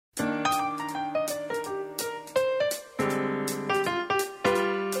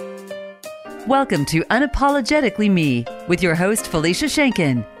Welcome to Unapologetically Me with your host, Felicia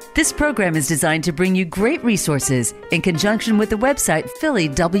Shankin. This program is designed to bring you great resources in conjunction with the website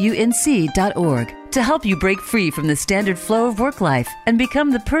phillywnc.org to help you break free from the standard flow of work life and become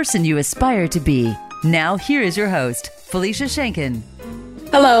the person you aspire to be. Now, here is your host, Felicia Shankin.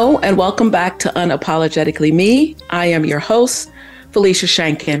 Hello, and welcome back to Unapologetically Me. I am your host, Felicia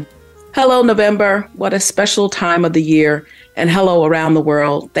Shankin. Hello, November. What a special time of the year. And hello around the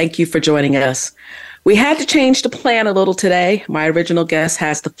world. Thank you for joining us. We had to change the plan a little today. My original guest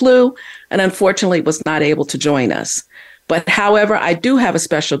has the flu and unfortunately was not able to join us. But however, I do have a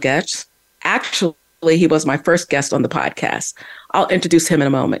special guest. Actually, he was my first guest on the podcast. I'll introduce him in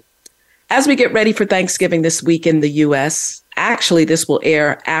a moment. As we get ready for Thanksgiving this week in the U.S., actually, this will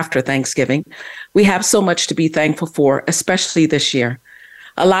air after Thanksgiving. We have so much to be thankful for, especially this year.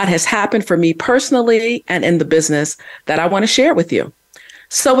 A lot has happened for me personally and in the business that I want to share with you.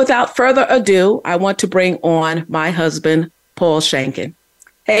 So without further ado, I want to bring on my husband, Paul Shankin.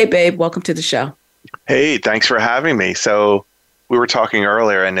 Hey, babe, welcome to the show. Hey, thanks for having me. So we were talking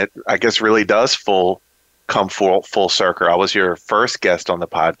earlier, and it, I guess, really does come full circle. I was your first guest on the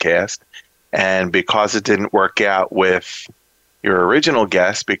podcast, and because it didn't work out with your original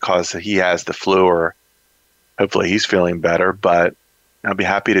guest because he has the flu, or hopefully he's feeling better, but I'll be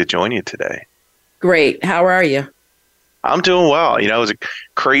happy to join you today. Great. How are you? I'm doing well. It was a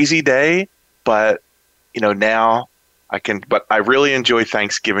crazy day, but, now but I really enjoy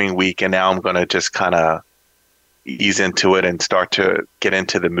Thanksgiving week, and now I'm going to just kind of ease into it and start to get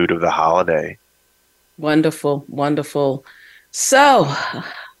into the mood of the holiday. Wonderful. Wonderful. So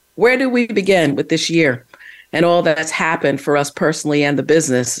where do we begin with this year and all that's happened for us personally and the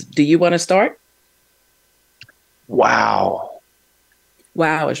business? Do you want to start? Wow.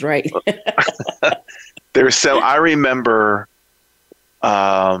 Wow is right. I remember,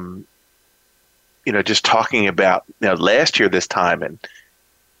 just talking about, last year this time, and,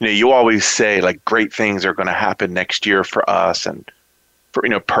 you always say like great things are going to happen next year for us and for,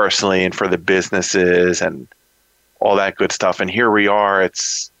 personally and for the businesses and all that good stuff. And here we are,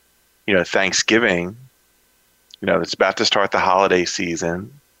 it's, Thanksgiving, it's about to start the holiday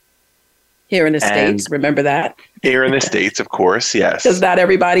season. Here in the States, remember that? Here in the States, of course, yes. Because not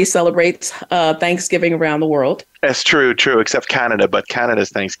everybody celebrates Thanksgiving around the world. That's true, except Canada. But Canada's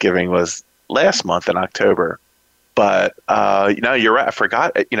Thanksgiving was last month in October. But, you're right. I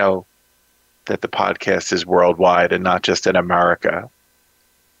forgot, that the podcast is worldwide and not just in America.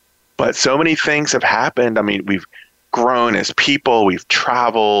 But so many things have happened. I mean, we've grown as people. We've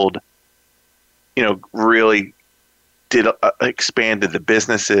traveled, really expanded the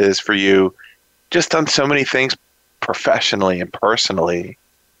businesses for you, just done so many things professionally and personally.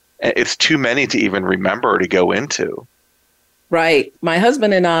 It's too many to even remember to go into. Right. My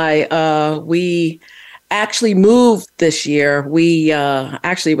husband and I, we actually moved this year.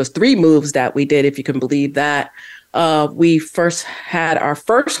 It was 3 moves that we did, if you can believe that. We first had our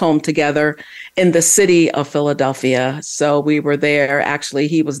first home together in the city of Philadelphia. So we were there. Actually,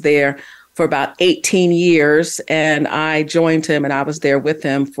 he was there for about 18 years, and I joined him, and I was there with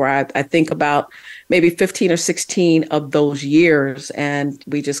him for, I think, about maybe 15 or 16 of those years. And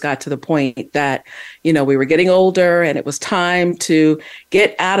we just got to the point that, we were getting older, and it was time to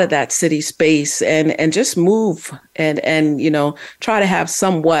get out of that city space and just move and try to have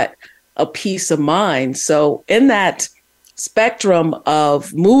somewhat a peace of mind. So in that spectrum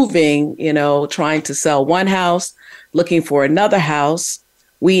of moving, trying to sell one house, looking for another house,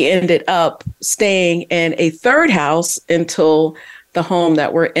 we ended up staying in a third house until the home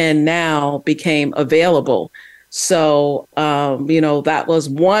that we're in now became available. So, that was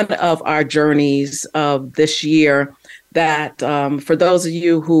one of our journeys of this year that for those of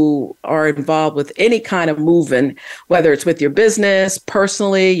you who are involved with any kind of moving, whether it's with your business,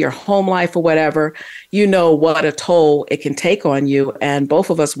 personally, your home life or whatever, what a toll it can take on you. And both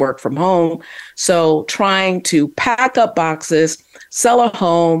of us work from home. So trying to pack up boxes, sell a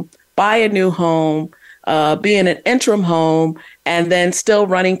home, buy a new home, be in an interim home, and then still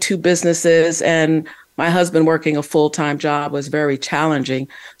running 2 businesses. And my husband working a full-time job was very challenging.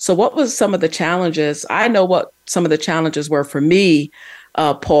 So what was some of the challenges? I know what some of the challenges were for me,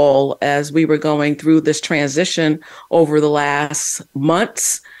 Paul, as we were going through this transition over the last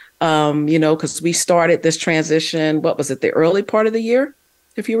months, because we started this transition, what was it, the early part of the year,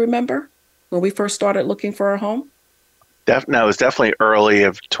 if you remember, when we first started looking for a home? No, it was definitely early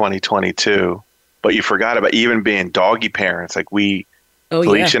of 2022, but you forgot about even being doggy parents. Like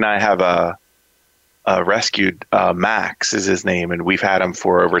Felicia and I have a rescued Max is his name, and we've had him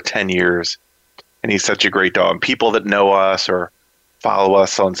for over 10 years, and he's such a great dog. And people that know us or follow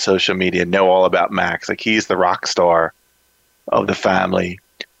us on social media know all about Max. Like, he's the rock star of the family.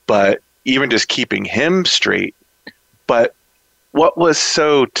 But even just keeping him straight. But what was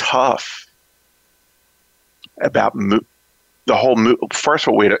so tough about the whole move? First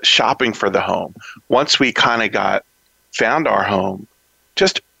of all, shopping for the home. Once we kind of found our home,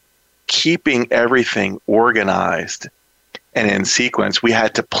 just keeping everything organized and in sequence. We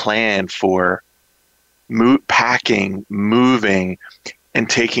had to plan for packing, moving, and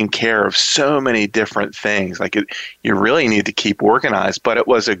taking care of so many different things. Like, you really need to keep organized. But it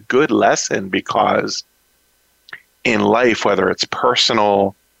was a good lesson, because in life, whether it's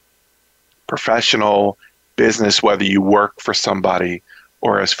personal, professional, business, whether you work for somebody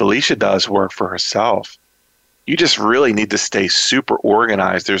or, as Felicia does, work for herself, you just really need to stay super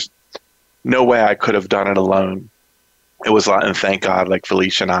organized. There's no way I could have done it alone. It was a lot, and thank God, like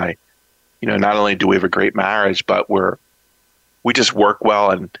Felicia and I, not only do we have a great marriage, but we just work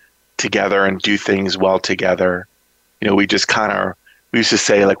well and together and do things well together. We just we used to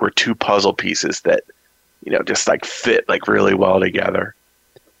say, like, we're two puzzle pieces that, just like fit like really well together.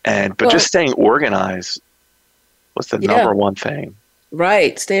 But just staying organized was the number one thing.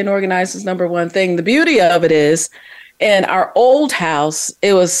 Right. Staying organized is number one thing. The beauty of it is, in our old house,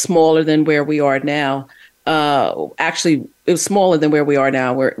 it was smaller than where we are now. Actually, it was smaller than where we are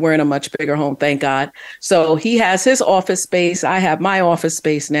now. We're in a much bigger home, thank God. So he has his office space. I have my office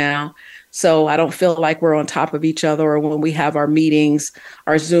space now. So I don't feel like we're on top of each other, or when we have our meetings,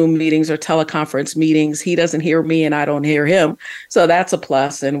 our Zoom meetings or teleconference meetings, he doesn't hear me and I don't hear him. So that's a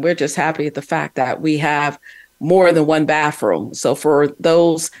plus. And we're just happy at the fact that we have more than one bathroom. So for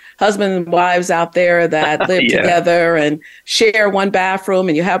those husbands and wives out there that live together and share one bathroom,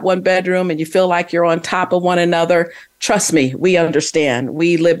 and you have one bedroom and you feel like you're on top of one another, trust me, we understand.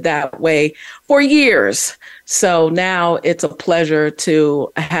 We lived that way for years. So now it's a pleasure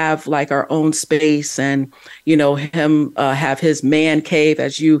to have like our own space, and, him have his man cave,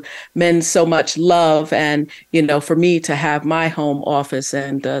 as you men so much love, and, for me to have my home office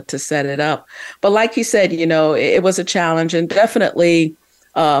and to set it up. But like you said, it was a challenge, and definitely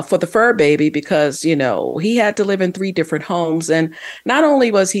for the fur baby, because, he had to live in 3 different homes. And not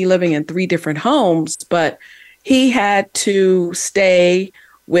only was he living in 3 different homes, but he had to stay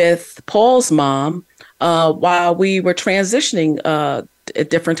with Paul's mom while we were transitioning at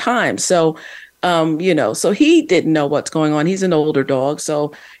different times. So, so he didn't know what's going on. He's an older dog.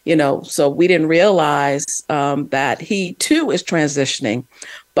 So, so we didn't realize that he too is transitioning.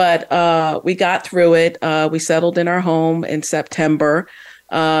 But we got through it. We settled in our home in September.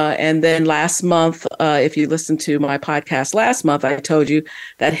 And then last month, if you listened to my podcast last month, I told you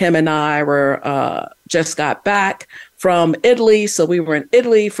that him and I just got back from Italy. So we were in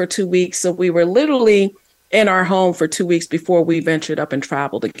Italy for 2 weeks. So we were literally in our home for 2 weeks before we ventured up and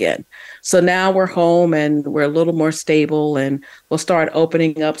traveled again. So now we're home and we're a little more stable, and we'll start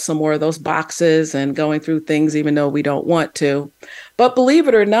opening up some more of those boxes and going through things, even though we don't want to. But believe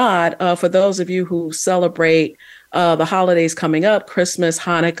it or not, for those of you who celebrate the holidays coming up, Christmas,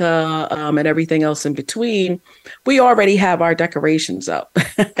 Hanukkah, and everything else in between, we already have our decorations up.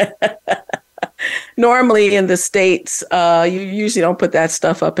 Normally in the States, you usually don't put that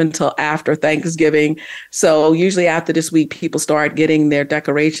stuff up until after Thanksgiving. So usually after this week, people start getting their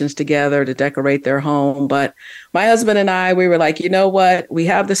decorations together to decorate their home. But my husband and I, we were like, you know what? We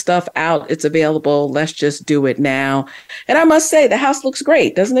have the stuff out. It's available. Let's just do it now. And I must say, the house looks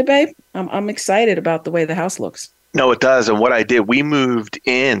great, doesn't it, babe? I'm excited about the way the house looks. No, it does. And what I did, we moved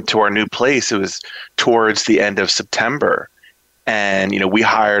into our new place. It was towards the end of September. And, we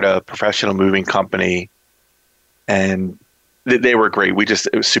hired a professional moving company, and they were great.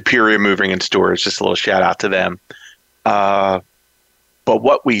 It was Superior Moving and Storage, just a little shout out to them. But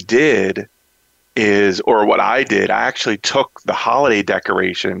what we did what I did, I actually took the holiday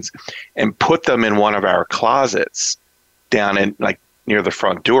decorations and put them in one of our closets down in near the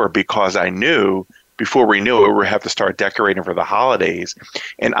front door, because I knew before we knew it, we would have to start decorating for the holidays.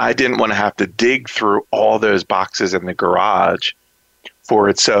 And I didn't want to have to dig through all those boxes in the garage for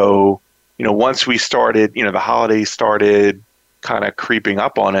it. So, once we started, the holidays started kind of creeping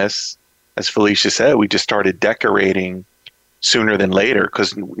up on us, as Felicia said, we just started decorating sooner than later,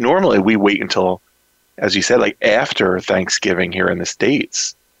 because normally we wait until, as you said, after Thanksgiving here in the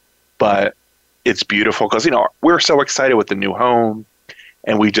States. But it's beautiful because, we're so excited with the new home,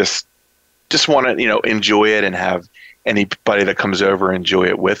 and we just want to, enjoy it and have anybody that comes over enjoy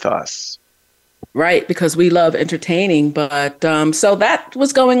it with us. Right, because we love entertaining. But so that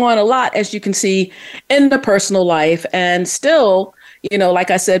was going on a lot, as you can see, in the personal life. And still,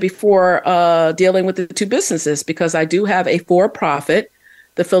 like I said before, dealing with the two businesses, because I do have a for-profit,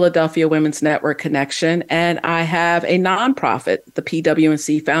 the Philadelphia Women's Network Connection, and I have a nonprofit, the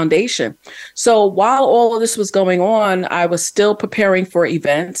PWNC Foundation. So while all of this was going on, I was still preparing for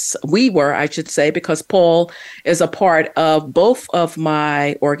events. We were, I should say, because Paul is a part of both of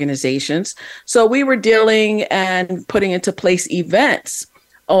my organizations. So we were dealing and putting into place events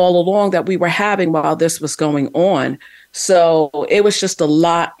all along that we were having while this was going on. So it was just a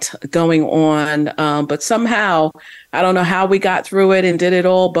lot going on. But somehow, I don't know how we got through it and did it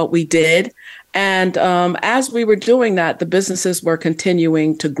all, but we did. And as we were doing that, the businesses were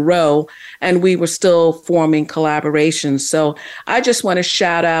continuing to grow and we were still forming collaborations. So I just want to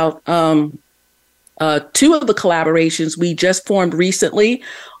shout out two of the collaborations we just formed recently.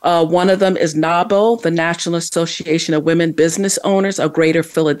 One of them is NABO, the National Association of Women Business Owners of Greater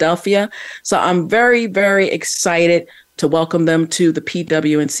Philadelphia. So I'm very, very excited to welcome them to the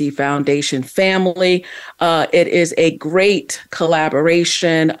PWNC Foundation family. It is a great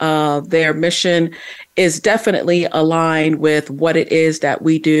collaboration. Their mission is definitely aligned with what it is that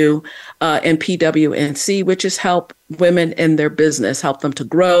we do in PWNC, which is help women in their business, help them to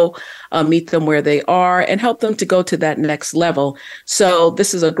grow, meet them where they are, and help them to go to that next level. So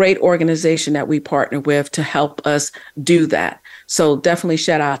this is a great organization that we partner with to help us do that. So definitely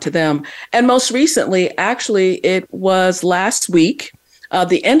shout out to them. And most recently, actually, it was last week,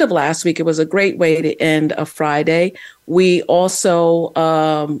 the end of last week. It was a great way to end a Friday. We also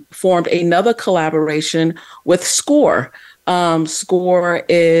formed another collaboration with SCORE. SCORE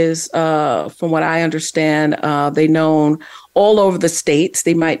is, from what I understand, they're known all over the states.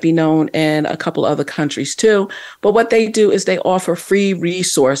 They might be known in a couple other countries too. But what they do is they offer free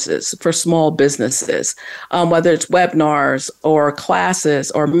resources for small businesses, whether it's webinars or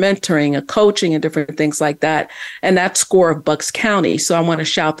classes or mentoring or coaching and different things like that. And that's SCORE of Bucks County. So I want to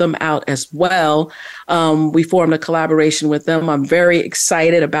shout them out as well. We formed a collaboration with them. I'm very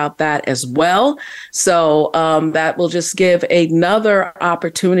excited about that as well. So that will just give another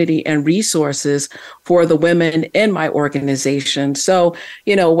opportunity and resources for the women in my organization. So,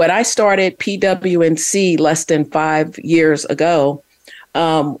 when I started PWNC less than 5 years ago,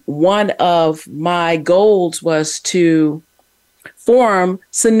 one of my goals was to form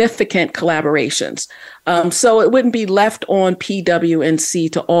significant collaborations. So it wouldn't be left on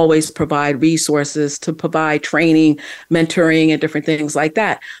PWNC to always provide resources, to provide training, mentoring, and different things like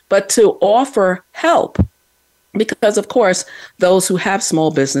that, but to offer help. Because, of course, those who have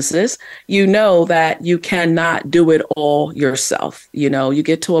small businesses, that you cannot do it all yourself. You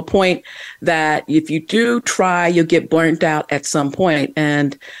get to a point that if you do try, you'll get burnt out at some point.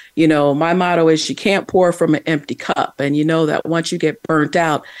 And, my motto is you can't pour from an empty cup. And that once you get burnt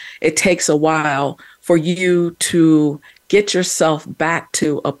out, it takes a while for you to get yourself back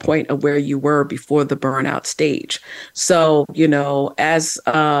to a point of where you were before the burnout stage. So, as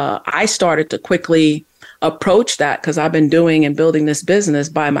I started to quickly approach that, because I've been doing and building this business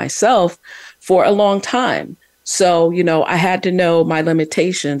by myself for a long time. So, I had to know my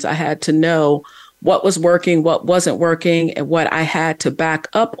limitations. I had to know what was working, what wasn't working, and what I had to back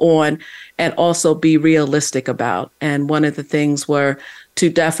up on and also be realistic about. And one of the things were to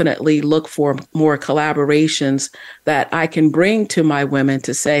definitely look for more collaborations that I can bring to my women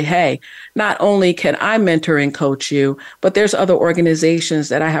to say, hey, not only can I mentor and coach you, but there's other organizations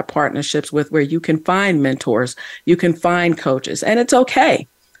that I have partnerships with where you can find mentors, you can find coaches, and it's okay.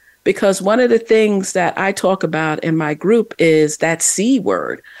 Because one of the things that I talk about in my group is that C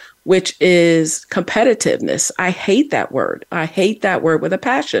word, which is competitiveness. I hate that word. I hate that word with a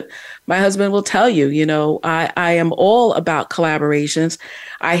passion. My husband will tell you, I am all about collaborations.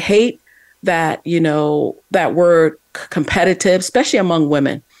 I hate that, that word competitive, especially among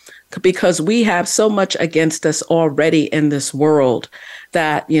women, because we have so much against us already in this world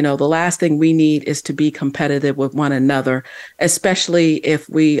that, the last thing we need is to be competitive with one another, especially if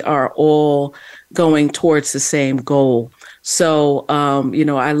we are all going towards the same goal. So,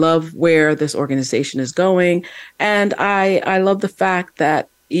 I love where this organization is going. And I love the fact that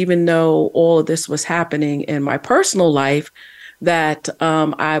even though all of this was happening in my personal life, that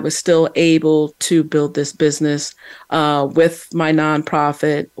I was still able to build this business with my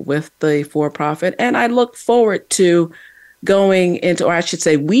nonprofit, with the for-profit. And I look forward to going into, or I should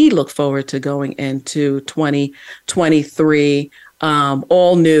say, we look forward to going into 2023,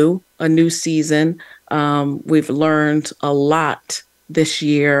 all new, a new season. We've learned a lot this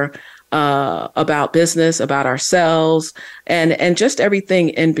year about business, about ourselves, and just everything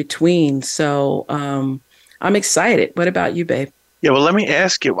in between. So I'm excited. What about you, babe? Yeah, well, let me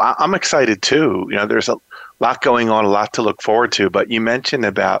ask you. I'm excited too. There's a lot going on, a lot to look forward to. But you mentioned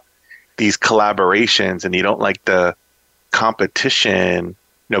about these collaborations and you don't like the competition,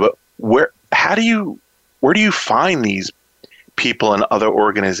 but where do you find these people and other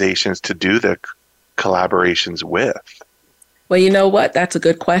organizations to do the collaborations with? Well, you know what? That's a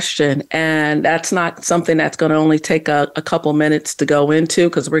good question. And that's not something that's going to only take a couple minutes to go into,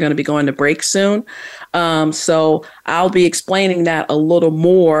 because we're going to be going to break soon. So I'll be explaining that a little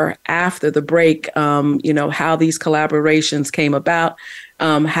more after the break, how these collaborations came about,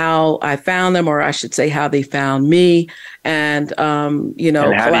 how I found them, or I should say how they found me. And, and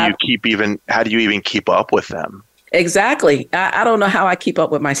how do you even keep up with them? Exactly. I don't know how I keep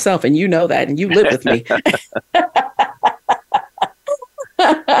up with myself, and you know that, and you live with me.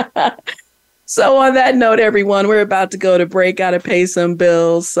 So on that note, everyone, we're about to go to break, got to pay some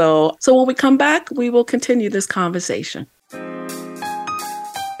bills. So when we come back, we will continue this conversation.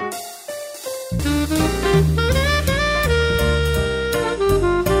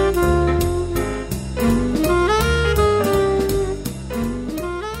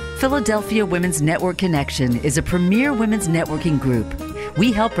 Philadelphia Women's Network Connection is a premier women's networking group.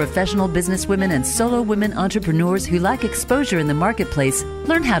 We help professional businesswomen and solo women entrepreneurs who lack exposure in the marketplace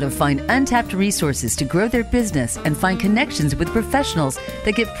learn how to find untapped resources to grow their business and find connections with professionals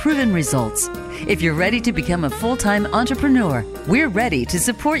that get proven results. If you're ready to become a full-time entrepreneur, we're ready to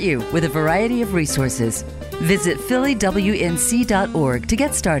support you with a variety of resources. Visit phillywnc.org to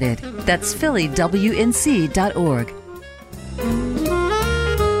get started. That's phillywnc.org.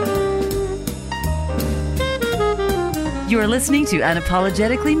 You are listening to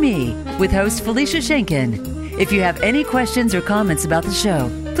Unapologetically Me with host Felicia Schenken. If you have any questions or comments about the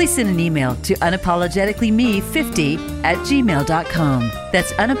show, please send an email to unapologeticallyme50@gmail.com.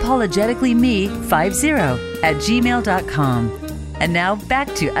 That's unapologeticallyme50@gmail.com. And now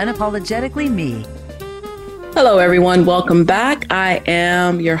back to Unapologetically Me. Hello, everyone. Welcome back. I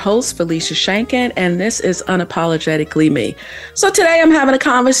am your host, Felicia Schenken, and this is Unapologetically Me. So today I'm having a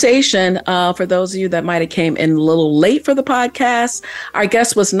conversation. For those of you that might have came in a little late for the podcast, our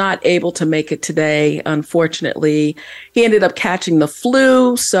guest was not able to make it today. Unfortunately, he ended up catching the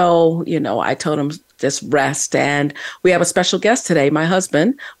flu. So, I told him just rest. And we have a special guest today, my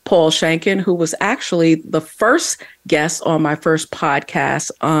husband, Paul Schenken, who was actually the first guest on my first podcast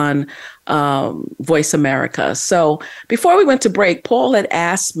on Voice America. So before we went to break, Paul had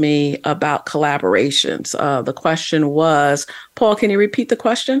asked me about collaborations. The question was, Paul, can you repeat the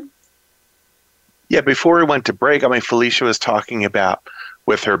question? Yeah, before we went to break, Felicia was talking about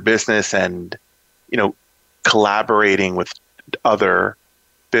with her business and, collaborating with other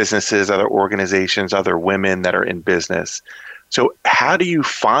businesses, other organizations, other women that are in business. So how do you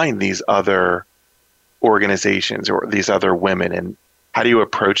find these other organizations or these other women, and how do you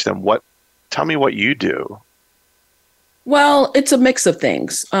approach them? Tell me what you do. Well, it's a mix of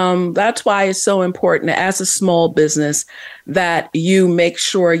things. That's why it's so important as a small business that you make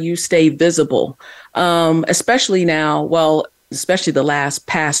sure you stay visible, especially now, especially the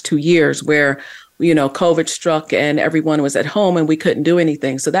past 2 years where COVID struck and everyone was at home and we couldn't do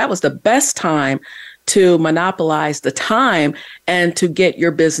anything. So that was the best time to monopolize the time and to get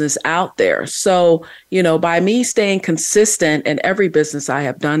your business out there. So, by me staying consistent in every business I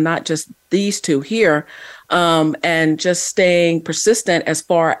have done, not just these two here, and just staying persistent as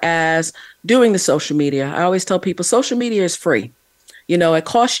far as doing the social media. I always tell people social media is free. It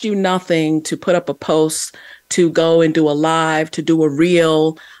costs you nothing to put up a post, to go and do a live, to do a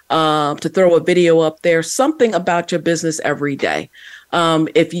reel, to throw a video up there, something about your business every day.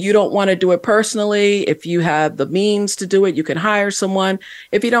 If you don't want to do it personally, if you have the means to do it, you can hire someone.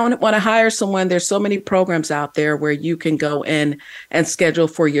 If you don't want to hire someone, there's so many programs out there where you can go in and schedule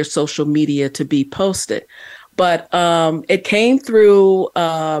for your social media to be posted. But it came through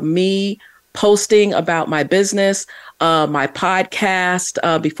me posting about my business, my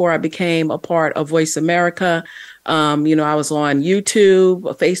podcast, before I became a part of Voice America. I was on YouTube,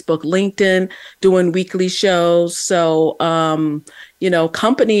 Facebook, LinkedIn, doing weekly shows. So,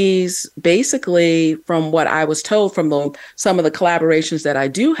 companies basically, from what I was told from some of the collaborations that I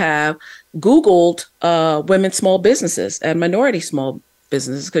do have, Googled women small businesses and minority small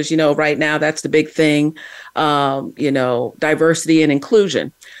businesses, because, right now that's the big thing, diversity and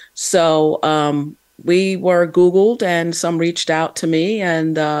inclusion. So we were Googled and some reached out to me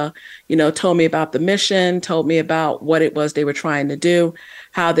and, told me about the mission, told me about what it was they were trying to do,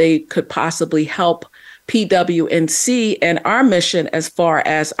 how they could possibly help PWNC and our mission as far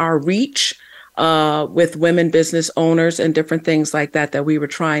as our reach, with women business owners and different things like that we were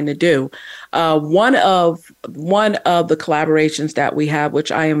trying to do. One of the collaborations that we have,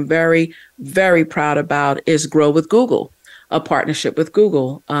 which I am very, very proud about, is Grow with Google, a partnership with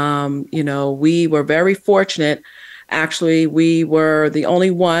Google. We were very fortunate. Actually, we were the only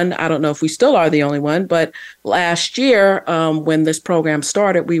one. I don't know if we still are the only one, but last year, when this program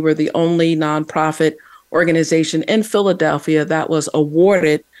started, we were the only nonprofit organization in Philadelphia that was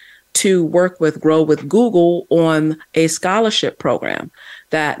awarded to work with Grow with Google on a scholarship program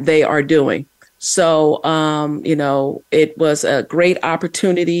that they are doing. So, it was a great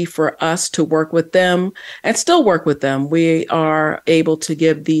opportunity for us to work with them and still work with them. We are able to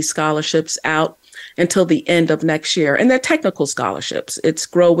give these scholarships out until the end of next year. And they're technical scholarships. It's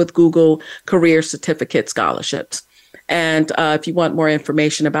Grow with Google Career Certificate Scholarships. And if you want more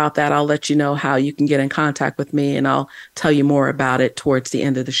information about that, I'll let you know how you can get in contact with me, and I'll tell you more about it towards the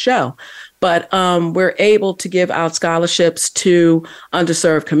end of the show. But we're able to give out scholarships to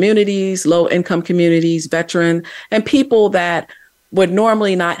underserved communities, low-income communities, veteran, and people that would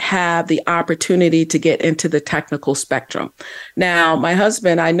normally not have the opportunity to get into the technical spectrum. Now, my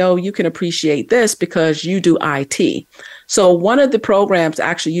husband, I know you can appreciate this because you do IT. So one of the programs,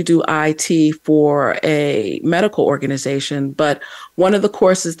 actually, you do IT for a medical organization, but one of the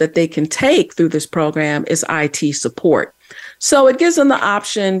courses that they can take through this program is IT support. So it gives them the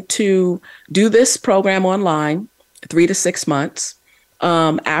option to do this program online, 3 to 6 months.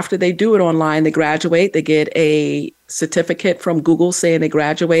 After they do it online, they graduate, they get a certificate from Google saying they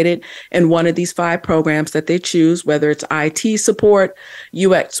graduated in one of these 5 programs that they choose, whether it's IT support,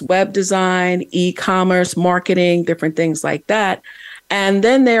 UX web design, e-commerce, marketing, different things like that. And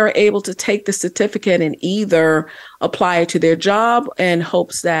then they're able to take the certificate and either apply it to their job in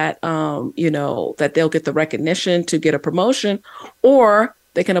hopes that, that they'll get the recognition to get a promotion, or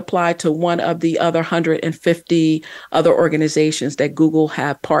they can apply to one of the other 150 other organizations that Google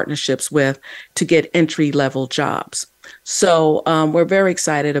have partnerships with to get entry-level jobs. So we're very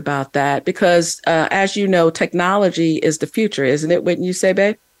excited about that because, as you know, technology is the future, isn't it? Wouldn't you say,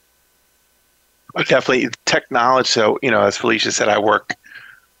 babe? Definitely technology. So, as Felicia said, I work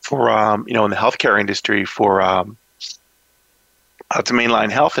for, in the healthcare industry for it's Mainline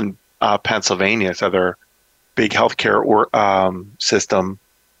Health in Pennsylvania. So they're big healthcare system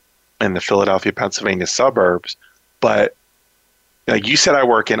in the Philadelphia, Pennsylvania suburbs. But like you said, I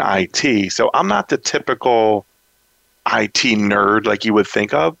work in IT. So I'm not the typical IT nerd like you would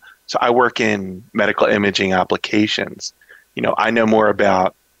think of. So I work in medical imaging applications. I know more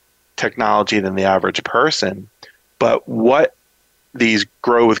about technology than the average person. But what these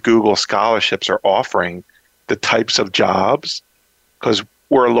Grow with Google scholarships are offering, the types of jobs, because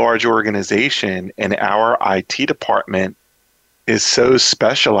we're a large organization and our IT department is so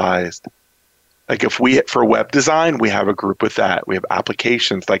specialized. Like for web design, we have a group with that. We have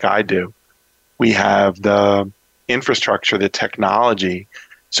applications like I do. We have the infrastructure, the technology.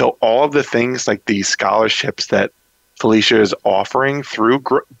 So all of the things like these scholarships that Felicia is offering through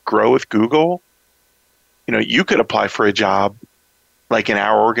Grow with Google, you could apply for a job like in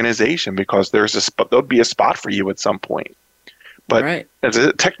our organization because there'll be a spot for you at some point. But right.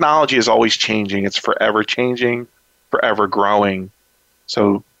 Technology is always changing. It's forever changing, forever growing.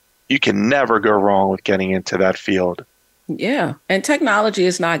 So you can never go wrong with getting into that field. Yeah. And technology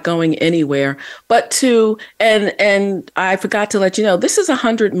is not going anywhere. But and I forgot to let you know, this is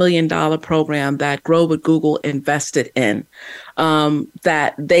 $100 million program that Grow with Google invested in,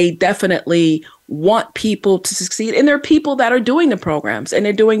 that they definitely want people to succeed. And there are people that are doing the programs and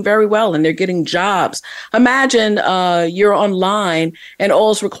they're doing very well and they're getting jobs. Imagine you're online and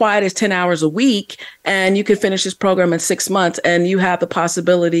all's required is 10 hours a week and you can finish this program in 6 months and you have the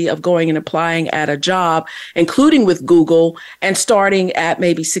possibility of going and applying at a job, including with Google, and starting at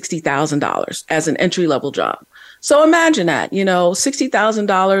maybe $60,000 as an entry-level job. So imagine that,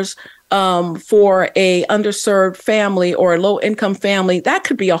 $60,000 for a underserved family or a low-income family, that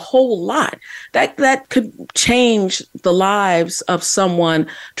could be a whole lot. That could change the lives of someone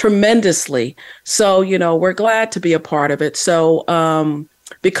tremendously. So, we're glad to be a part of it. So,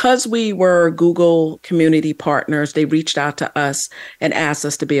 because we were Google community partners, they reached out to us and asked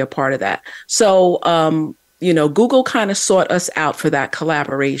us to be a part of that. So, Google kind of sought us out for that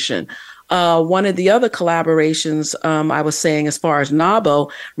collaboration. One of the other collaborations I was saying as far as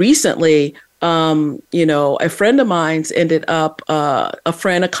NAWBO recently, a friend of mine's ended up,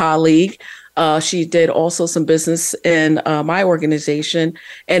 a colleague, she did also some business in my organization,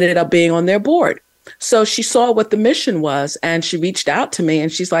 ended up being on their board. So she saw what the mission was and she reached out to me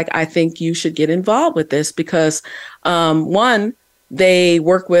and she's like, I think you should get involved with this because one, They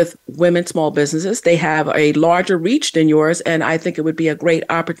work with women small businesses. They have a larger reach than yours. And I think it would be a great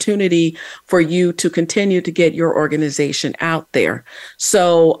opportunity for you to continue to get your organization out there.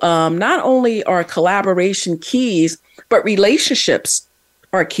 So not only are collaboration keys, but relationships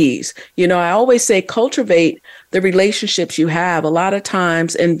are keys. You know, I always say cultivate the relationships you have. A lot of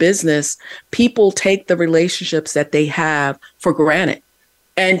times in business, people take the relationships that they have for granted.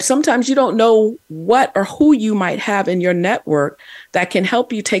 And sometimes you don't know what or who you might have in your network that can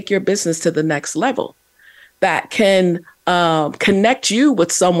help you take your business to the next level, that can connect you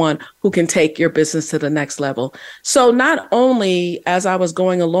with someone who can take your business to the next level. So not only as I was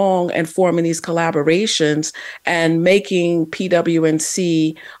going along and forming these collaborations and making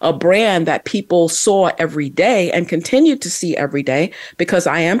PWNC a brand that people saw every day and continue to see every day, because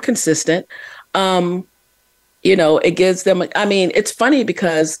I am consistent, you know, it gives them, I mean, it's funny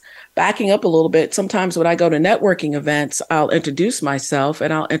because backing up a little bit, sometimes when I go to networking events, I'll introduce myself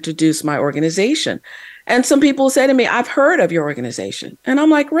and I'll introduce my organization. And some people say to me, I've heard of your organization. And I'm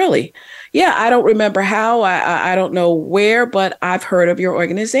like, really? Yeah, I don't remember how, I don't know where, but I've heard of your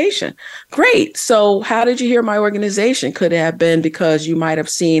organization. Great. So how did you hear my organization? Could it have been because you might have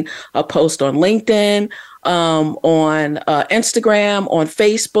seen a post on LinkedIn, on Instagram, on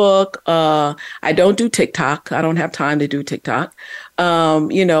Facebook. I don't do TikTok. I don't have time to do TikTok.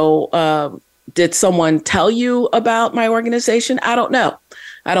 Did someone tell you about my organization? I don't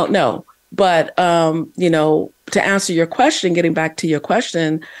know. But, to answer your question, getting back to your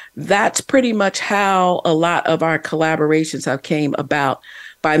question, that's pretty much how a lot of our collaborations have came about,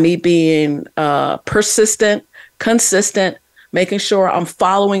 by me being persistent, consistent, making sure I'm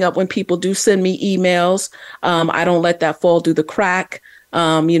following up when people do send me emails. I don't let that fall through the crack.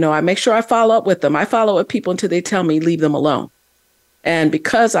 I make sure I follow up with them. I follow up with people until they tell me, leave them alone. And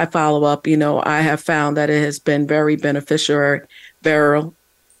because I follow up, I have found that it has been very beneficial,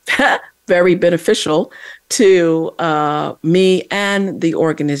 very beneficial to me and the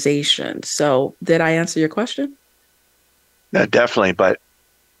organization. So did I answer your question? No, definitely. But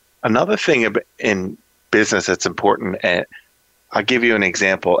another thing in business that's important, and I'll give you an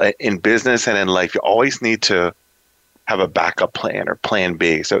example. In business and in life, you always need to have a backup plan or plan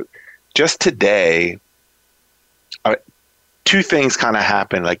B. So just today, two things kind of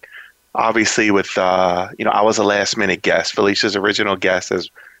happened. Like obviously with, I was a last minute guest. Felicia's original guest, as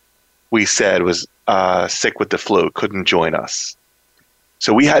we said, was sick with the flu, couldn't join us.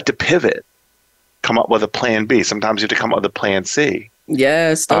 So we had to pivot, come up with a plan B. Sometimes you have to come up with a plan C.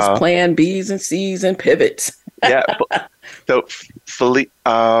 Yes, those plan Bs and Cs and pivots. Yeah. So Felicia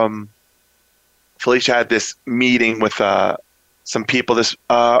had this meeting with some people this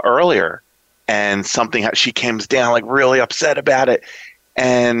earlier, and she came down like really upset about it.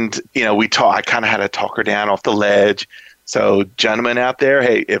 And, I kind of had to talk her down off the ledge. So gentlemen out there,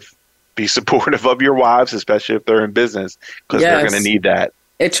 hey, be supportive of your wives, especially if they're in business, because they're going to need that.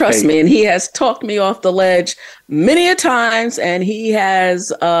 And trust me, and he has talked me off the ledge many a times, and he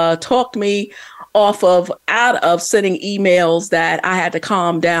has talked me out of sending emails that I had to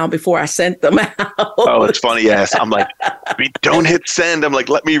calm down before I sent them out. Oh, it's funny. Yes. I'm like, don't hit send. I'm like,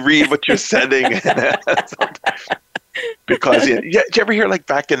 let me read what you're sending. Because did you ever hear like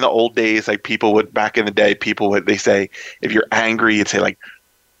back in the old days, like back in the day, they say, if you're angry, you'd say like,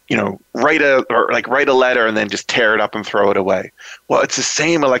 write a letter and then just tear it up and throw it away. Well, it's the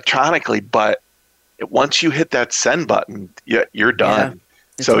same electronically, but once you hit that send button, you're done.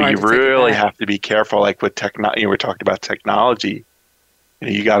 Yeah, so you really have to be careful. Like with technology, we're talking about technology.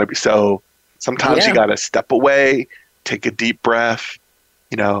 You got to be, so sometimes you got to step away, take a deep breath,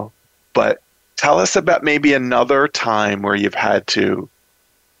 but tell us about maybe another time where you've had to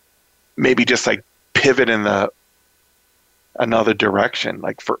maybe just like pivot in another direction,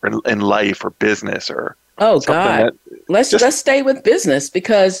 like in life or business or God. Let's stay with business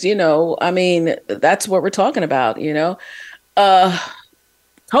because, that's what we're talking about,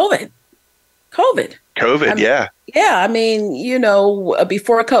 COVID. Yeah. Yeah.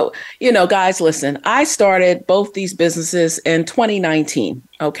 Before COVID, guys, listen, I started both these businesses in 2019.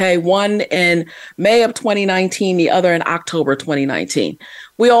 Okay. One in May of 2019, the other in October 2019.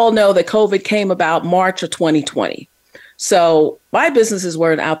 We all know that COVID came about March of 2020. So my businesses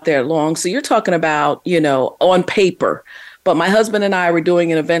weren't out there long. So you're talking about, on paper. But my husband and I were doing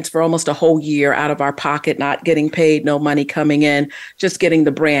events for almost a whole year out of our pocket, not getting paid, no money coming in, just getting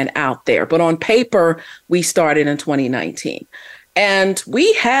the brand out there. But on paper, we started in 2019. And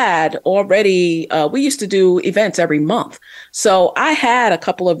we had already, we used to do events every month. So I had a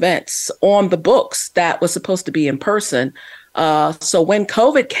couple events on the books that was supposed to be in person. So when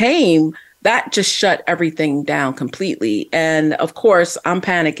COVID came, that just shut everything down completely. And of course, I'm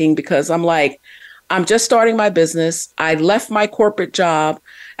panicking because I'm like, I'm just starting my business. I left my corporate job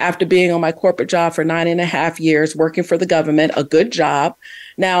after being on my corporate job for 9.5 years, working for the government, a good job.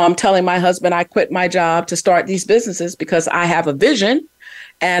 Now I'm telling my husband I quit my job to start these businesses because I have a vision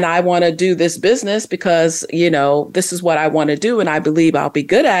and I want to do this business because, this is what I want to do and I believe I'll be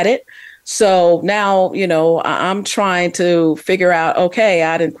good at it. So now, I'm trying to figure out, okay,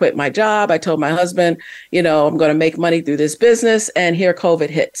 I didn't quit my job. I told my husband, I'm going to make money through this business. And here COVID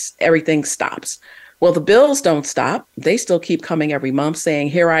hits, everything stops. Well, the bills don't stop. They still keep coming every month saying,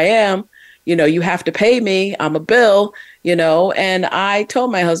 here I am, you have to pay me. I'm a bill, and I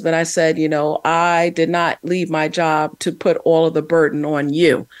told my husband, I said, I did not leave my job to put all of the burden on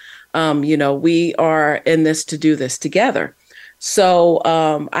you. We are in this to do this together. So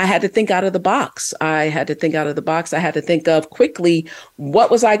I had to think out of the box. I had to think of quickly,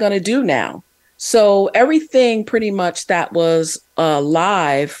 what was I going to do now? So everything pretty much that was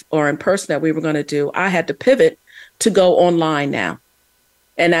live or in person that we were going to do, I had to pivot to go online now.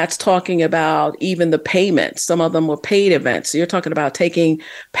 And that's talking about even the payments. Some of them were paid events. So you're talking about taking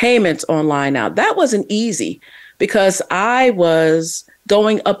payments online now. That wasn't easy because I was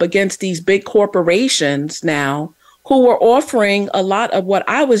going up against these big corporations now who were offering a lot of what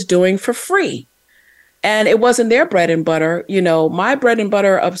I was doing for free. And it wasn't their bread and butter. My bread and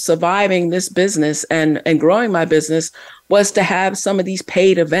butter of surviving this business and growing my business was to have some of these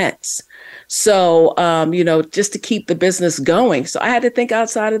paid events. So, just to keep the business going. So I had to think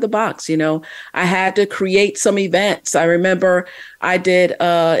outside of the box. I had to create some events. I remember I did,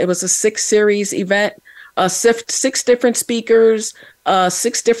 it was a 6-series event, 6 different speakers,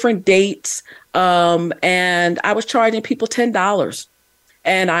 6 different dates. And I was charging people $10.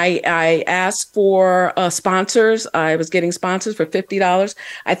 And I asked for sponsors. I was getting sponsors for $50.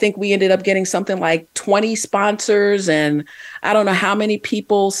 I think we ended up getting something like 20 sponsors, and I don't know how many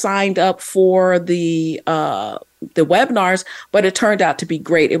people signed up for the webinars, but it turned out to be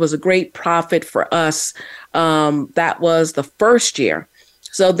great. It was a great profit for us. That was the first year.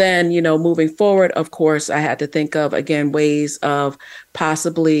 So then, moving forward, of course, I had to think of, again, ways of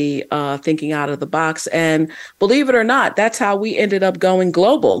possibly thinking out of the box. And believe it or not, that's how we ended up going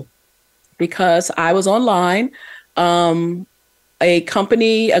global, because I was online. A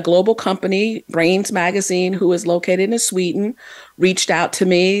global company, Brains Magazine, who is located in Sweden, reached out to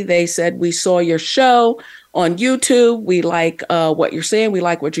me. They said, we saw your show on YouTube. We like what you're saying. We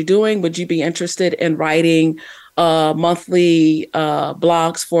like what you're doing. Would you be interested in writing monthly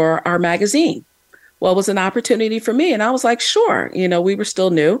blogs for our magazine? Well, it was an opportunity for me. And I was like, sure. We were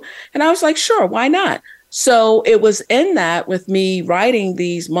still new. And I was like, sure, why not? So it was in that, with me writing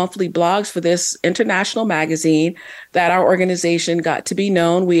these monthly blogs for this international magazine, that our organization got to be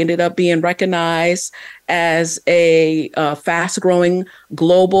known. We ended up being recognized as a fast-growing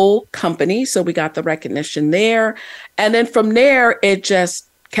global company. So we got the recognition there. And then from there, it just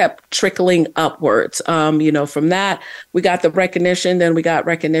kept trickling upwards. From that, we got the recognition. Then we got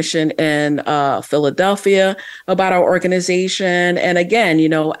recognition in Philadelphia about our organization. And again,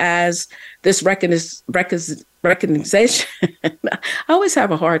 as this recognition, I always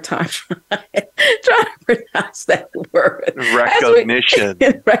have a hard time trying to pronounce that word. Recognition.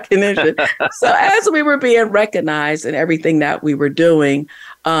 Recognition. So as we were being recognized in everything that we were doing,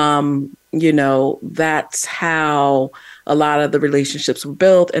 that's how a lot of the relationships were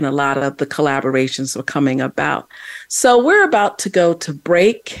built and a lot of the collaborations were coming about. So we're about to go to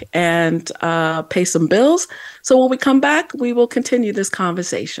break and pay some bills. So when we come back, we will continue this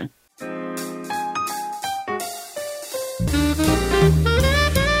conversation.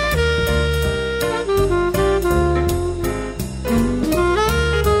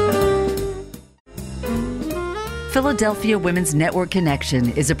 Philadelphia Women's Network Connection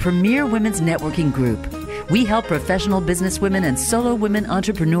is a premier women's networking group. We help professional businesswomen and solo women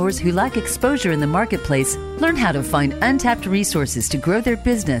entrepreneurs who lack exposure in the marketplace learn how to find untapped resources to grow their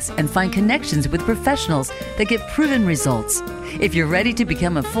business and find connections with professionals that get proven results. If you're ready to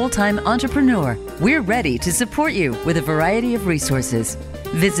become a full-time entrepreneur, we're ready to support you with a variety of resources.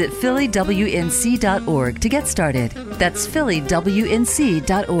 Visit phillywnc.org to get started. That's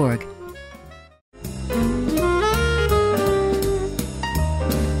phillywnc.org.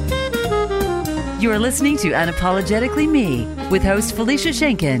 You are listening to Unapologetically Me with host Felicia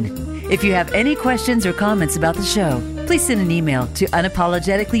Schenken. If you have any questions or comments about the show, please send an email to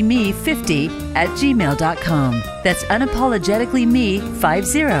unapologeticallyme50@gmail.com. That's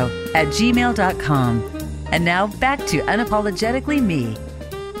unapologeticallyme50@gmail.com. And now back to Unapologetically Me.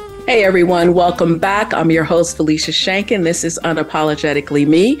 Hey everyone, welcome back. I'm your host, Felicia Shankin. This is Unapologetically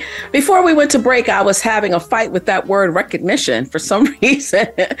Me. Before we went to break, I was having a fight with that word recognition. For some reason,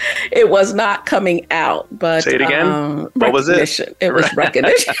 it was not coming out. But say it again. What was it? It was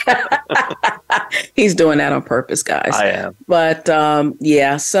recognition. He's doing that on purpose, guys. I am. But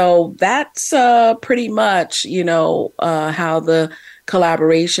yeah, so that's pretty much, how the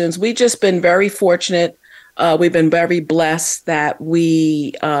collaborations. We've just been very fortunate. We've been very blessed that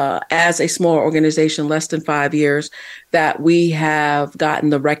we, as a small organization, less than 5 years, that we have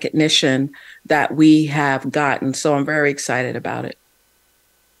gotten the recognition that we have gotten. So I'm very excited about it.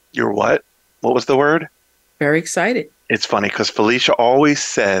 You're what? What was the word? Very excited. It's funny because Felicia always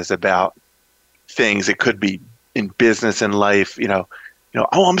says about things, it could be in business and life,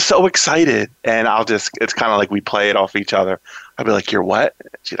 oh, I'm so excited. And it's kind of like we play it off each other. I'll be like, you're what?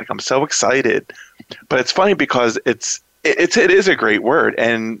 She's like, I'm so excited. But it's funny because it is a great word.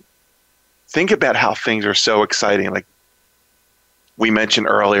 And think about how things are so exciting. Like we mentioned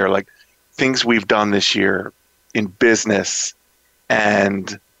earlier, like things we've done this year in business.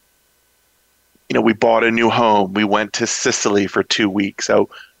 And, we bought a new home. We went to Sicily for 2 weeks. So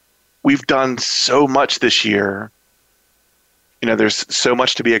we've done so much this year. There's so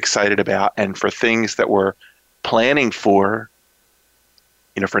much to be excited about. And for things that we're planning for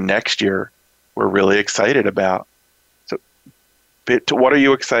next year, we're really excited about. So what are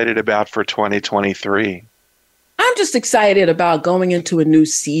you excited about for 2023? I'm just excited about going into a new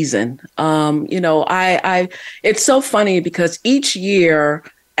season. It's so funny because each year,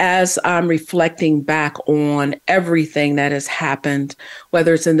 as I'm reflecting back on everything that has happened,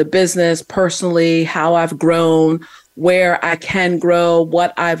 whether it's in the business, personally, how I've grown, where I can grow,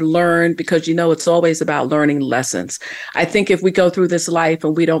 what I've learned, because, it's always about learning lessons. I think if we go through this life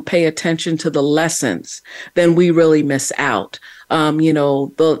and we don't pay attention to the lessons, then we really miss out.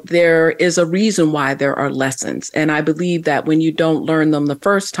 There is a reason why there are lessons. And I believe that when you don't learn them the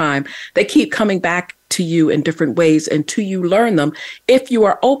first time, they keep coming back to you in different ways until you learn them, if you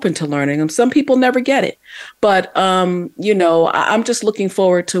are open to learning them. Some people never get it. But, I'm just looking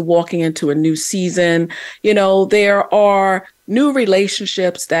forward to walking into a new season. There are new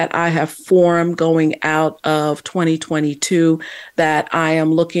relationships that I have formed going out of 2022 that I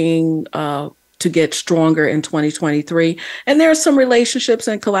am looking to get stronger in 2023. And there are some relationships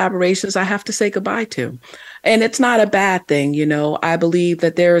and collaborations I have to say goodbye to. And it's not a bad thing. I believe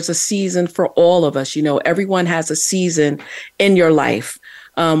that there is a season for all of us. Everyone has a season in your life,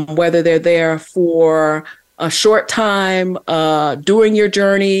 whether they're there for a short time, during your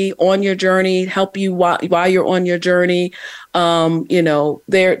journey, on your journey, help you while you're on your journey.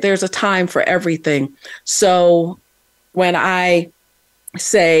 There's a time for everything. So when I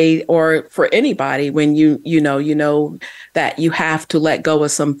say, or for anybody, when you know that you have to let go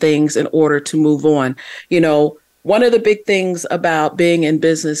of some things in order to move on. One of the big things about being in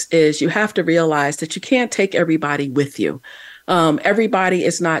business is you have to realize that you can't take everybody with you. Everybody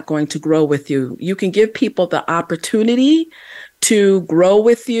is not going to grow with you. You can give people the opportunity to grow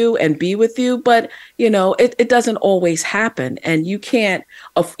with you and be with you, but it doesn't always happen, and you can't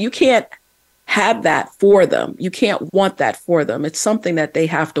have that for them. You can't want that for them. It's something that they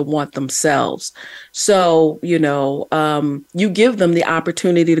have to want themselves. So, you give them the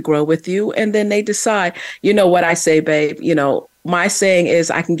opportunity to grow with you, and then they decide. What I say, babe, my saying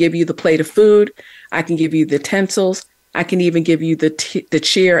is I can give you the plate of food. I can give you the utensils. I can even give you the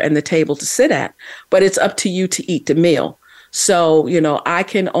chair and the table to sit at, but it's up to you to eat the meal. So, I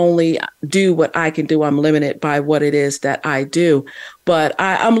can only do what I can do. I'm limited by what it is that I do. But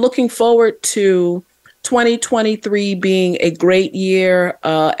I'm looking forward to 2023 being a great year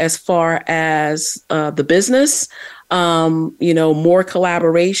as far as the business, more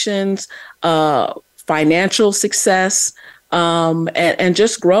collaborations, financial success, and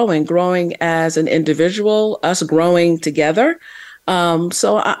just growing as an individual, us growing together.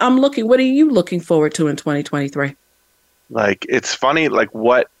 So I'm what are you looking forward to in 2023? Like, it's funny, like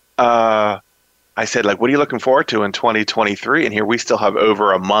what I said, like, what are you looking forward to in 2023? And here we still have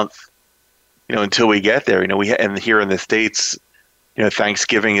over a month, until we get there. And here in the States,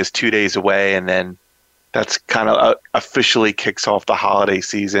 Thanksgiving is 2 days away. And then that's kind of officially kicks off the holiday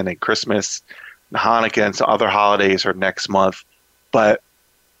season, and Christmas and Hanukkah and some other holidays are next month. But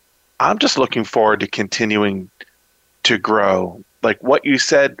I'm just looking forward to continuing to grow. Like what you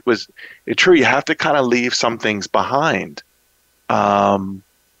said was true. You have to kind of leave some things behind.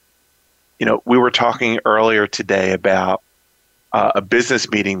 We were talking earlier today about a business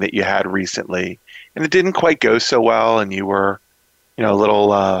meeting that you had recently, and it didn't quite go so well, and you were, a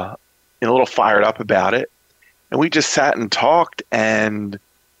little fired up about it. And we just sat and talked, and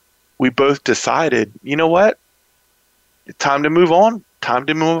we both decided, you know what? It's time to move on. Time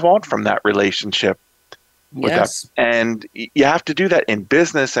to move on from that relationship with Yes. that. And you have to do that in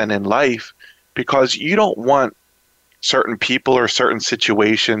business and in life because you don't want certain people or certain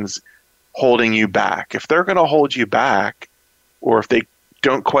situations holding you back. If they're going to hold you back, or if they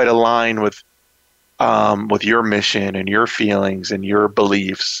don't quite align with your mission and your feelings and your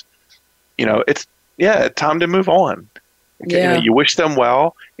beliefs, it's time to move on. Yeah. You wish them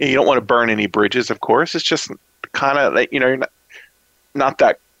well. You don't want to burn any bridges, of course. It's just kind of like, you're not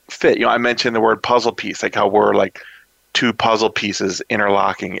that fit. I mentioned the word puzzle piece, like how we're like two puzzle pieces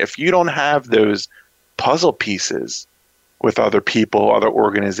interlocking. If you don't have those puzzle pieces with other people, other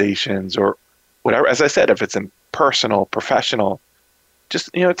organizations, or whatever, as I said, if it's in personal, professional, just,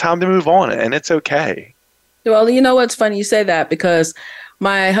 time to move on, and it's okay. Well, it's funny you say that because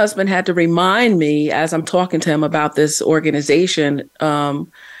my husband had to remind me as I'm talking to him about this organization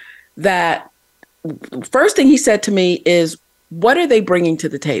that first thing he said to me is, what are they bringing to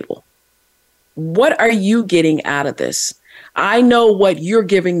the table? What are you getting out of this? I know what you're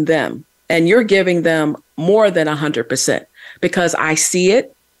giving them, and you're giving them more than 100% because I see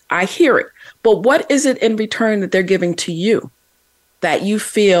it, I hear it. But what is it in return that they're giving to you that you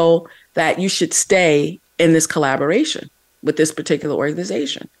feel that you should stay in this collaboration with this particular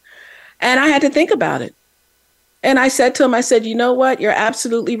organization? And I had to think about it. And I said to him, I said, you know what? You're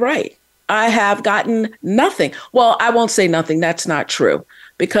absolutely right. I have gotten nothing. Well, I won't say nothing. That's not true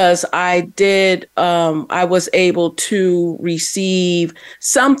because I was able to receive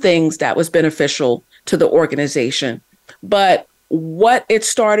some things that was beneficial to the organization. But what it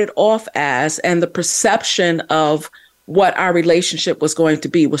started off as and the perception of what our relationship was going to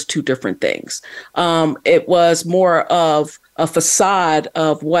be was two different things. It was more of a facade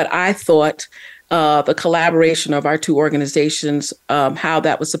of what I thought the collaboration of our two organizations, how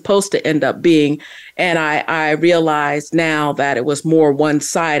that was supposed to end up being. And I realized now that it was more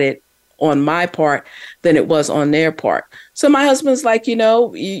one-sided on my part than it was on their part. So my husband's like,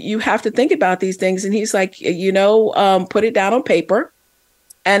 you have to think about these things. And he's like, put it down on paper.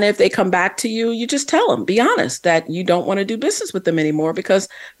 And if they come back to you, you just tell them, be honest that you don't want to do business with them anymore because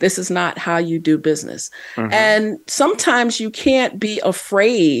this is not how you do business. Mm-hmm. And sometimes you can't be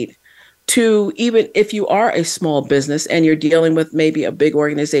afraid to, even if you are a small business and you're dealing with maybe a big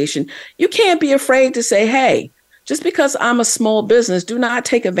organization, you can't be afraid to say, hey, just because I'm a small business, do not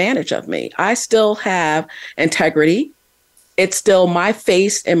take advantage of me. I still have integrity. It's still my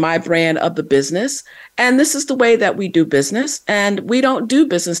face and my brand of the business. And this is the way that we do business. And we don't do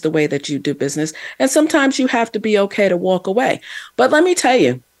business the way that you do business. And sometimes you have to be okay to walk away. But let me tell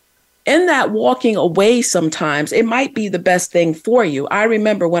you, in that walking away, sometimes it might be the best thing for you. I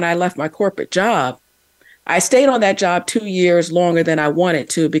remember when I left my corporate job, I stayed on that job 2 years longer than I wanted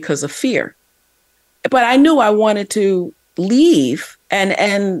to because of fear. But I knew I wanted to leave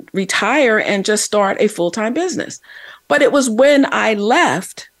and retire and just start a full-time business. But it was when I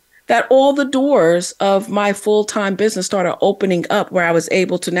left that all the doors of my full-time business started opening up, where I was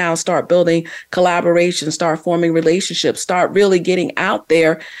able to now start building collaboration, start forming relationships, start really getting out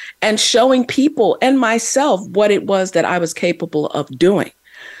there and showing people and myself what it was that I was capable of doing.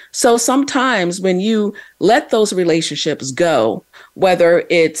 So sometimes when you let those relationships go, whether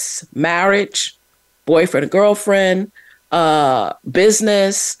it's marriage, boyfriend, girlfriend,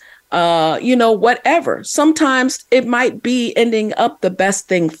 business, whatever. Sometimes it might be ending up the best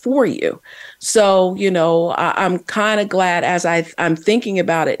thing for you. So, I'm kind of glad as I'm thinking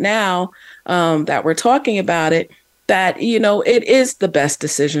about it now that we're talking about it, that, it is the best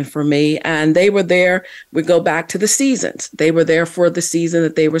decision for me. And they were there. We go back to the seasons. They were there for the season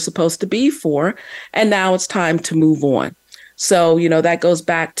that they were supposed to be for. And now it's time to move on. So, that goes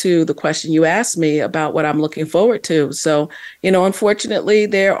back to the question you asked me about what I'm looking forward to. So, unfortunately,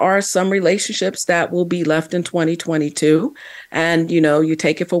 there are some relationships that will be left in 2022. And, you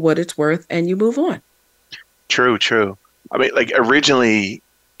take it for what it's worth and you move on. True. I mean, like originally,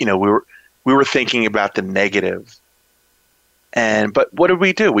 we were thinking about the negative. But what did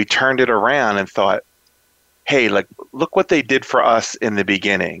we do? We turned it around and thought, hey, look what they did for us in the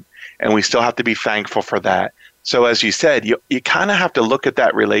beginning. And we still have to be thankful for that. So as you said, you kind of have to look at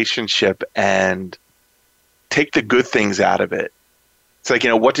that relationship and take the good things out of it. It's like,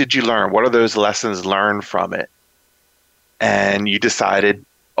 what did you learn? What are those lessons learned from it? And you decided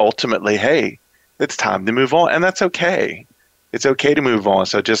ultimately, hey, it's time to move on. And that's okay. It's okay to move on.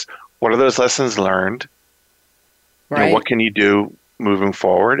 So just what are those lessons learned? Right. What can you do moving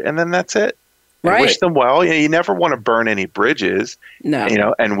forward? And then that's it. Right. Wish them well. You never want to burn any bridges.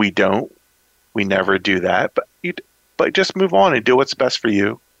 No. And we never do that. But just move on and do what's best for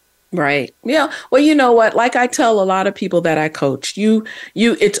you. Right. Yeah. Well, you know what? Like I tell a lot of people that I coach,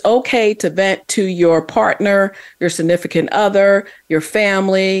 it's okay to vent to your partner, your significant other, your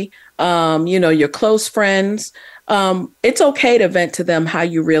family, your close friends. It's okay to vent to them how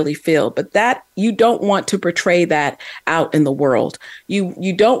you really feel, but that you don't want to portray that out in the world.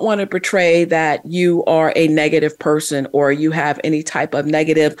 You don't want to portray that you are a negative person or you have any type of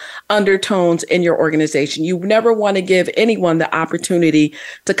negative undertones in your organization. You never want to give anyone the opportunity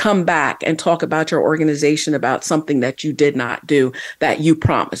to come back and talk about your organization about something that you did not do, that you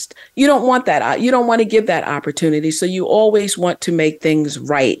promised. You don't want that. You don't want to give that opportunity. So you always want to make things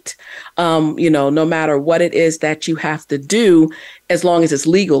right. No matter what it is that you have to do, as long as it's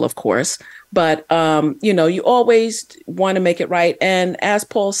legal, of course. But, you always want to make it right. And as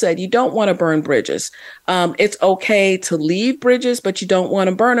Paul said, you don't want to burn bridges. It's okay to leave bridges, but you don't want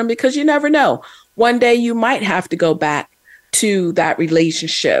to burn them because you never know. One day you might have to go back to that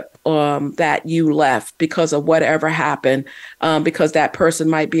relationship that you left because of whatever happened, because that person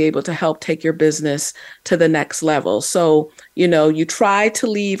might be able to help take your business to the next level. So, you try to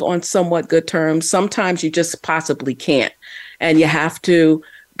leave on somewhat good terms. Sometimes you just possibly can't. And you have to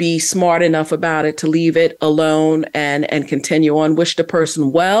be smart enough about it to leave it alone and continue on. Wish the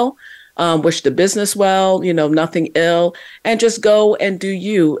person well, wish the business well, nothing ill, and just go and do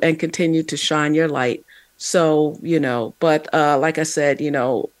you and continue to shine your light. So, but like I said,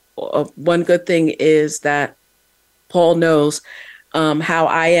 one good thing is that Paul knows how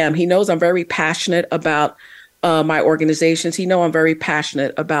I am. He knows I'm very passionate about my organizations. He knows I'm very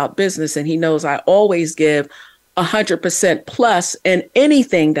passionate about business, and he knows I always give 100% plus in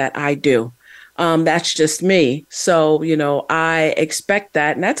anything that I do. That's just me. So, I expect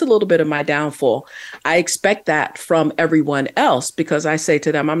that. And that's a little bit of my downfall. I expect that from everyone else because I say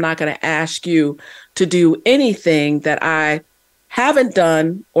to them, I'm not going to ask you to do anything that I haven't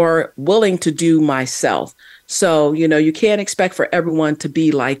done or willing to do myself. So, you can't expect for everyone to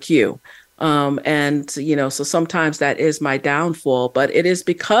be like you. So sometimes that is my downfall, but it is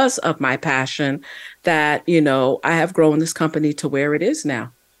because of my passion that, I have grown this company to where it is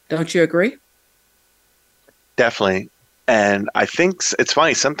now. Don't you agree? Definitely. And I think it's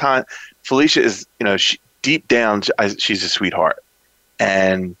funny. Sometimes Felicia is, deep down, she's a sweetheart.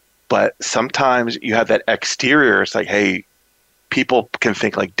 But sometimes you have that exterior. It's like, hey, people can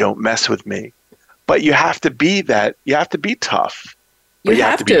think like, don't mess with me. But you have to be that. You have to be tough. But you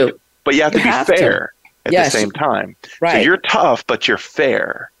have to be fair at the same time. Right. So you're tough, but you're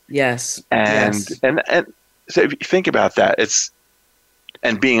fair. Yes. And so if you think about that,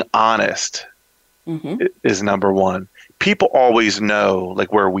 and being honest is number one. People always know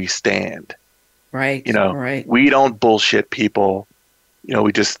like where we stand. Right. Right. We don't bullshit people.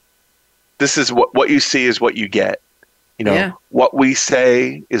 This is what you see is what you get. What we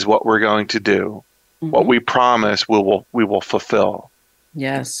say is what we're going to do. What we promise we will fulfill.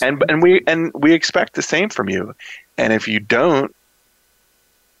 Yes. And we expect the same from you. And if you don't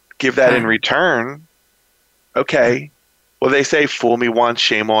give that in return, okay. Well, they say fool me once,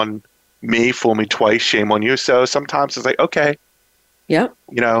 shame on me, fool me twice, shame on you. So sometimes it's like, okay. Yep.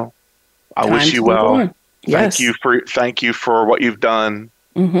 I wish you well. Yes. Thank you for what you've done.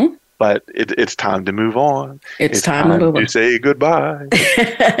 But it's time to move on. It's time to move on. To say goodbye.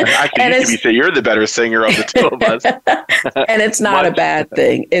 Actually, you're the better singer of the two of us. And it's not a bad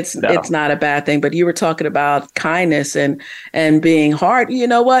thing. It's not a bad thing. But you were talking about kindness and being hard. You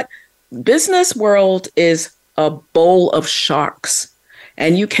know what? Business world is a bowl of sharks,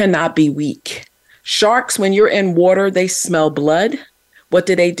 and you cannot be weak. Sharks, when you're in water, they smell blood. What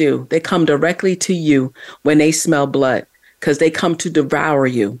do? They come directly to you when they smell blood, because they come to devour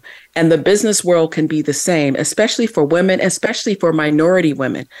you. And the business world can be the same, especially for women, especially for minority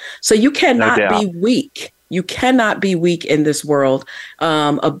women. So you cannot be weak. You cannot be weak in this world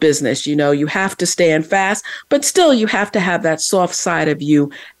of business. You have to stand fast, but still you have to have that soft side of you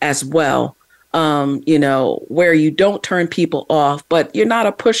as well. Where you don't turn people off, but you're not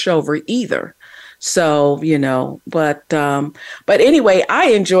a pushover either. So, but anyway, I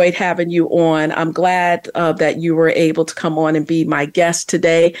enjoyed having you on. I'm glad that you were able to come on and be my guest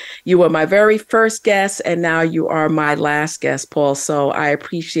today. You were my very first guest, and now you are my last guest, Paul. So I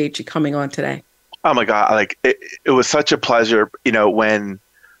appreciate you coming on today. Oh my God. Like it was such a pleasure, when,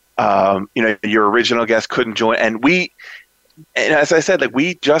 your original guest couldn't join, and as I said, like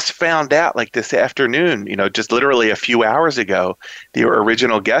we just found out like this afternoon, just literally a few hours ago, the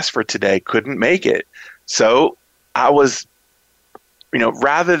original guest for today couldn't make it. So I was,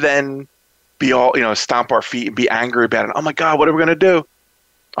 rather than be all, stomp our feet and be angry about it. Oh my God, what are we going to do?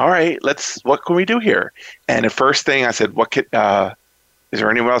 All right, what can we do here? And the first thing I said, what could, Is there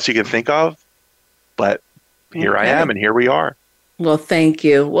anyone else you can think of? But here I am, and here we are. Well, thank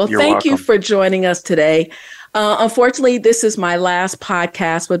you. Well, thank you for joining us today. Unfortunately, this is my last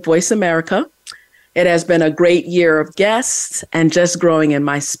podcast with Voice America. It has been a great year of guests and just growing in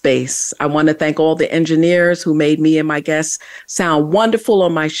my space. I want to thank all the engineers who made me and my guests sound wonderful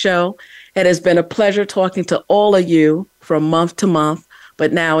on my show. It has been a pleasure talking to all of you from month to month,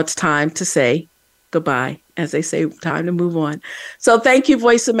 but now it's time to say goodbye. As they say, time to move on. So thank you,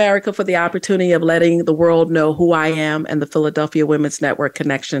 Voice America, for the opportunity of letting the world know who I am and the Philadelphia Women's Network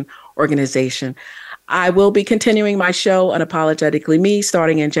Connection organization. I will be continuing my show, Unapologetically Me,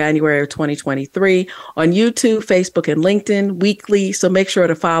 starting in January of 2023 on YouTube, Facebook, and LinkedIn weekly. So make sure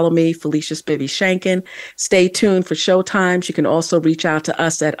to follow me, Felicia Spivey Shankin. Stay tuned for show times. You can also reach out to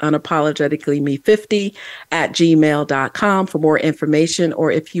us at unapologeticallyme50@gmail.com for more information,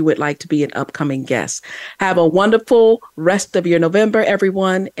 or if you would like to be an upcoming guest. Have a wonderful rest of your November,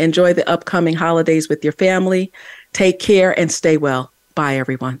 everyone. Enjoy the upcoming holidays with your family. Take care and stay well. Bye,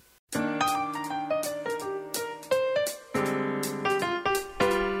 everyone.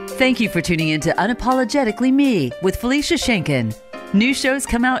 Thank you for tuning in to Unapologetically Me with Felicia Shankin. New shows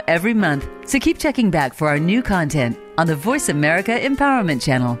come out every month, so keep checking back for our new content on the Voice America Empowerment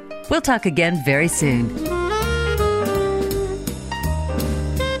Channel. We'll talk again very soon.